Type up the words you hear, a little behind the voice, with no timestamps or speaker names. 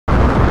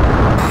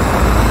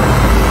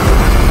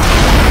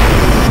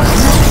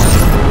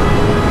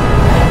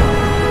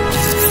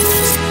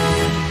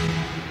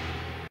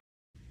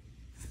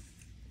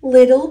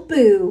Little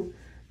Boo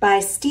by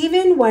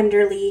Stephen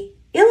Wunderli,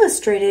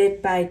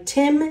 illustrated by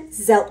Tim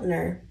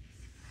Zeltner.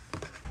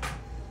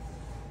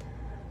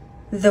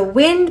 The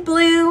wind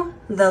blew,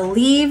 the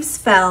leaves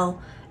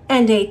fell,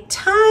 and a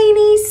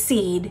tiny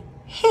seed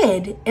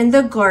hid in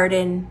the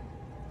garden.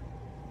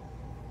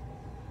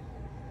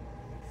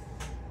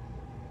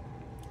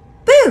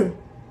 "Boo!"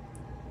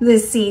 the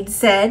seed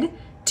said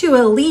to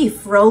a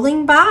leaf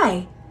rolling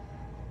by.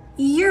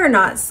 "You're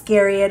not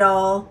scary at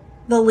all,"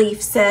 the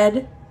leaf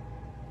said.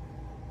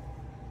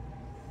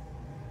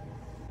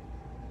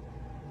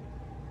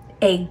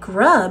 A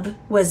grub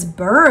was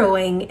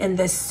burrowing in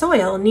the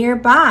soil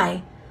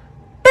nearby.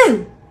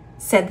 "Boo!"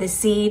 said the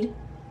seed.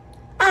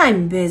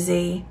 "I'm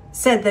busy,"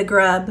 said the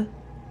grub.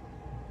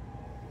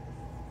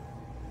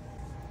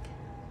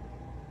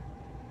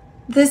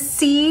 The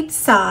seed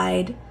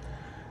sighed.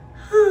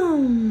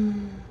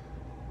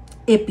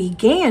 It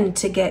began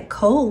to get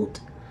cold.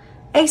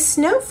 A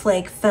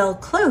snowflake fell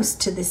close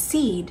to the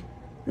seed,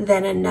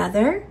 then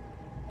another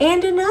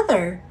and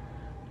another.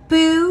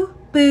 "Boo,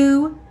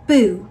 boo,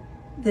 boo,"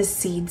 the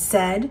seed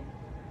said.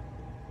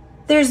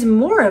 "There's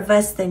more of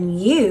us than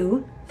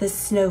you," the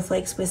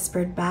snowflakes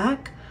whispered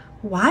back.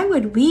 "Why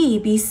would we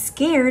be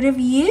scared of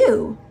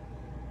you?"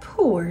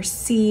 Poor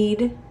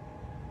seed.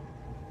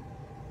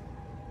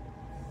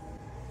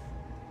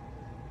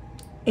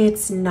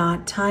 "It's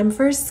not time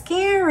for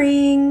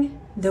scaring,"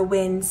 the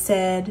wind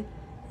said.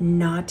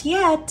 "Not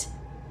yet.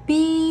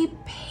 Be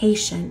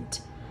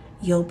patient.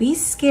 You'll be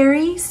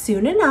scary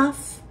soon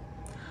enough."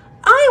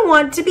 "I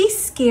want to be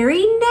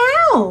scary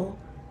now,"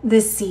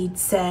 the seed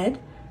said,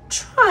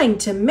 trying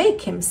to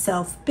make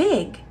himself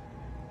big.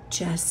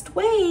 "Just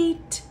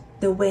wait,"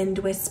 the wind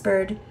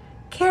whispered,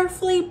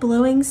 carefully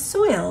blowing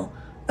soil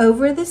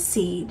over the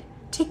seed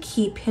to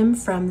keep him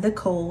from the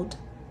cold.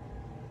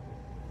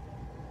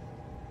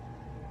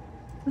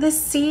 The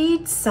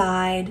seed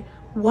sighed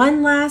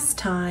one last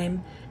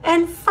time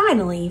and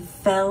finally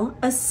fell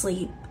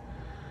asleep.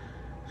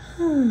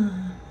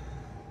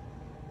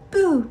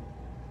 "Boo,"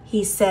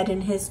 he said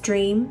in his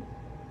dream.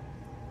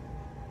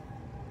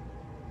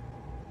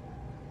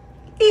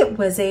 It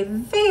was a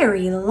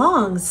very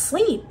long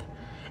sleep,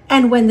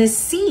 and when the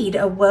seed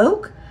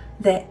awoke,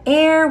 the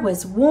air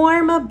was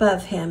warm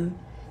above him.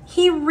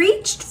 He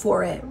reached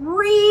for it,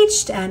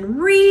 reached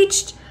and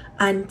reached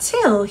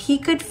until he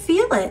could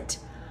feel it.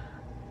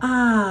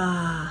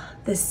 "Ah,"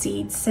 the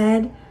seed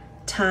said,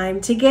 "time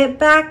to get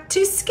back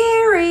to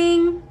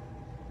scaring."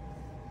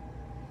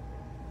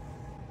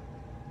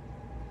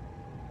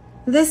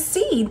 The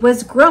seed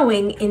was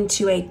growing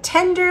into a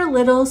tender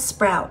little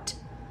sprout.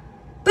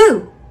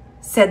 "Boo,"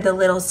 said the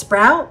little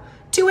sprout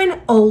to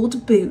an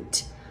old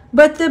boot,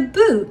 but the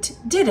boot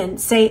didn't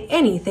say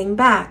anything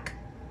back.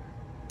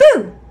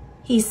 "Boo,"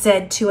 he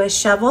said to a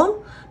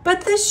shovel,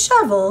 but the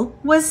shovel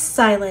was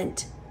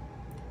silent.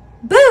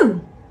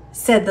 "Boo,"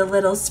 said the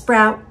little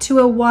sprout to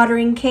a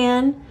watering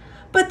can,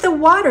 but the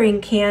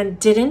watering can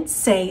didn't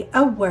say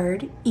a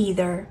word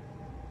either.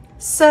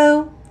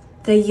 So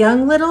the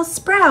young little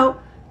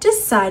sprout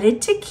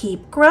decided to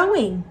keep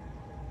growing.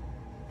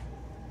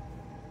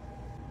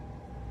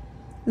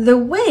 The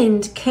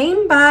wind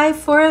came by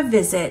for a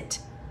visit.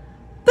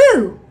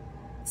 "Boo,"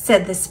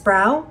 said the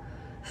sprout,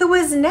 who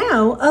was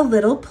now a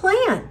little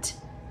plant.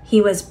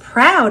 He was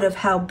proud of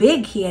how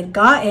big he had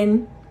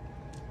gotten.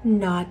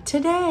 "Not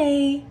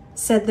today,"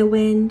 said the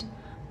wind,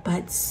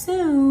 "but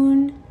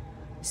soon,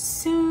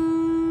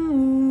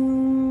 soon."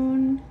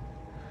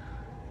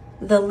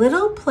 The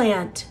little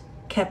plant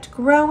kept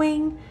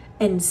growing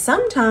and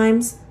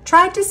sometimes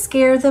tried to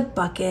scare the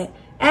bucket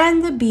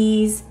and the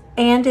bees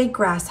and a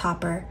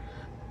grasshopper.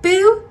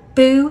 "Boo,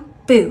 boo,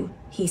 boo,"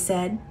 he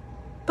said,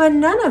 but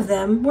none of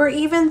them were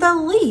even the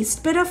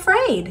least bit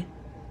afraid.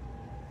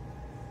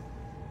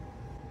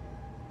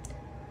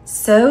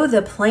 So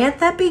the plant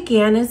that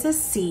began as a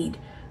seed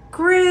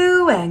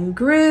grew and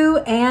grew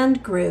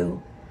and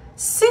grew.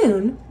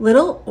 Soon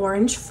little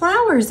orange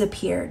flowers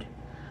appeared.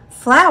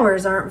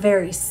 Flowers aren't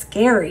very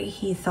scary,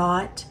 he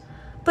thought.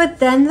 But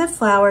then the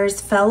flowers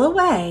fell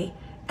away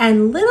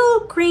and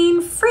little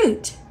green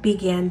fruit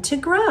began to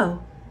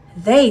grow.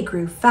 They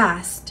grew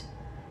fast.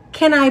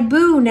 "Can I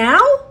boo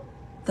now?"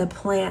 the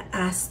plant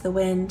asked the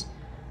wind.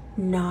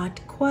 "Not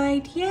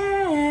quite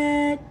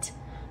yet,"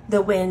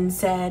 the wind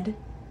said.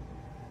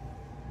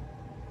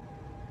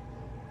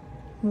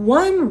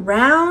 One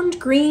round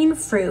green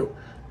fruit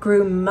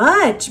grew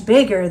much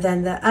bigger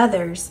than the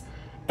others,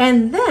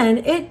 and then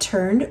it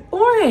turned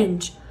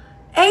orange.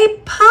 "A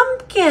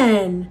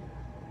pumpkin!"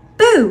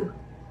 "Boo,"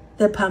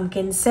 the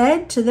pumpkin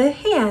said to the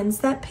hands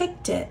that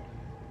picked it.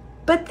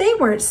 But they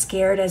weren't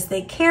scared as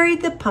they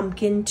carried the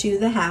pumpkin to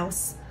the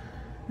house.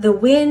 The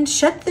wind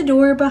shut the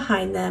door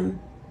behind them.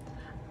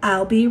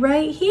 "I'll be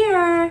right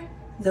here,"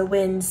 the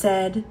wind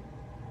said.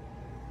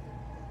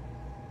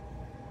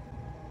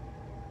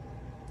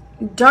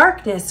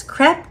 Darkness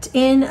crept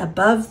in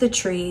above the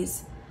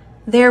trees.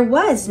 There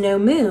was no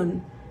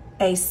moon.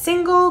 A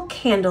single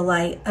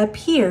candlelight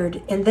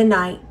appeared in the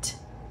night.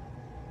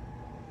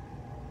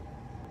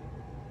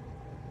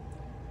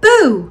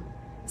 Boo,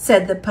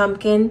 said the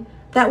pumpkin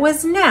that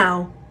was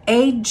now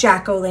a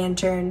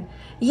jack-o'-lantern.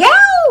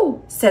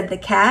 Yow, said the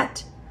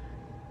cat.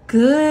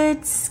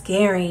 Good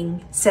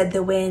scaring, said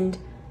the wind.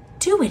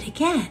 Do it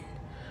again.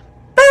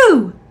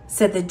 Boo,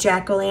 said the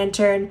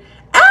jack-o'-lantern.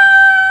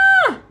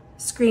 Ah,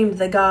 screamed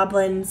the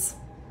goblins.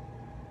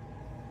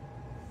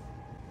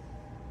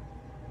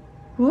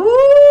 Woo-wee,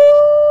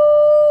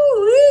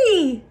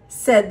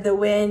 said the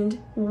wind,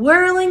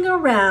 whirling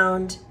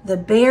around the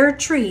bare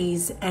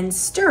trees and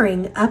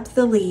stirring up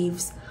the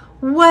leaves.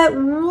 What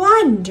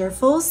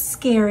wonderful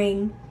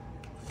scaring!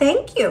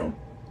 Thank you,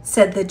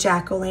 said the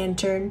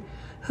jack-o'-lantern,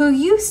 who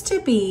used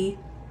to be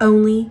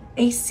only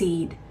a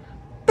seed.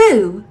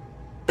 Boo,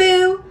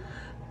 boo,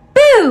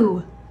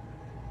 boo!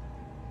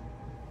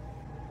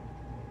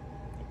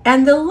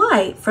 And the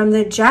light from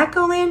the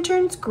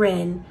jack-o'-lantern's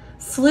grin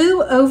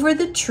flew over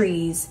the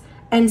trees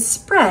and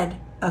spread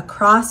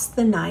across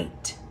the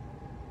night.